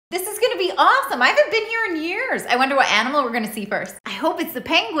awesome. I haven't been here in years. I wonder what animal we're gonna see first. I hope it's the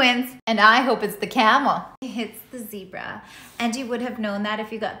penguins, and I hope it's the camel. It's the zebra. And you would have known that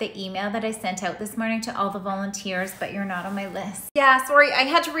if you got the email that I sent out this morning to all the volunteers, but you're not on my list. Yeah, sorry, I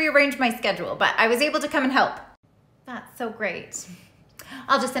had to rearrange my schedule, but I was able to come and help. That's so great.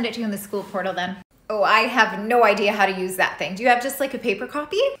 I'll just send it to you in the school portal then. Oh, I have no idea how to use that thing. Do you have just like a paper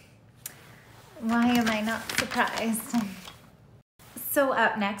copy? Why am I not surprised? So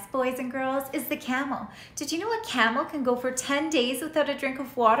up next, boys and girls, is the camel. Did you know a camel can go for 10 days without a drink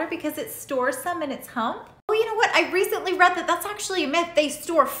of water because it stores some in its hump? Oh, you know what? I recently read that that's actually a myth. They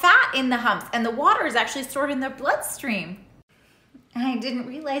store fat in the humps and the water is actually stored in their bloodstream. I didn't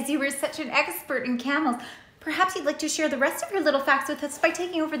realize you were such an expert in camels. Perhaps you'd like to share the rest of your little facts with us by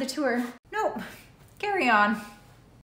taking over the tour. Nope, carry on.